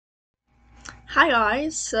Hi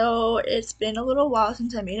guys, so it's been a little while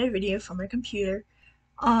since I made a video from my computer.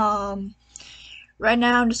 Um, right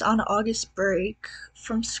now I'm just on August break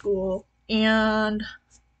from school and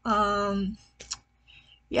um,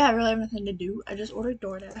 yeah, I really have nothing to do. I just ordered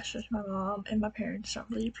DoorDash, which my mom and my parents don't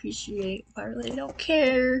really appreciate, but I really don't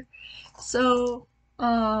care. So,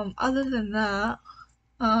 other than that,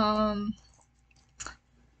 um,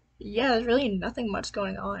 yeah, there's really nothing much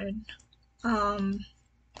going on. Um,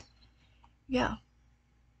 yeah,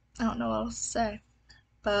 I don't know what else to say,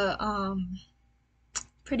 but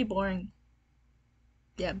pretty boring.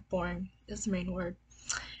 Yeah, boring is the main word.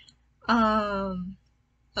 Um,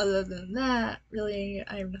 Other than that, really,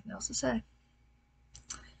 I have nothing else to say.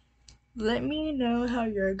 Let me know how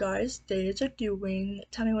your guys' days are doing.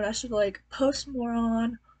 Tell me what I should like post more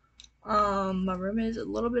on. My room is a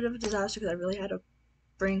little bit of a disaster because I really had to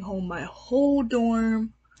bring home my whole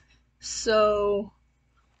dorm. So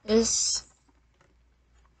this,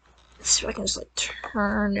 so I can just like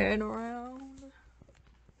turn it around.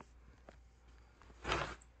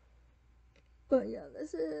 But yeah,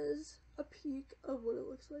 this is a peek of what it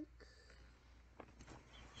looks like.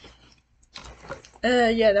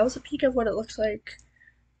 Yeah, that was a peek of what it looks like.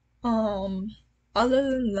 Um, Other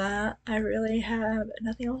than that, I really have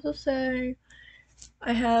nothing else to say.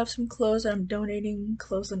 I have some clothes that I'm donating,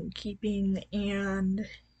 clothes that I'm keeping, and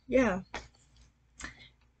yeah,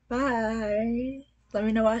 bye. Let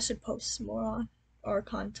me know what I should post more on or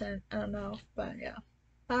content. I don't know, but yeah,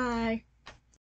 bye.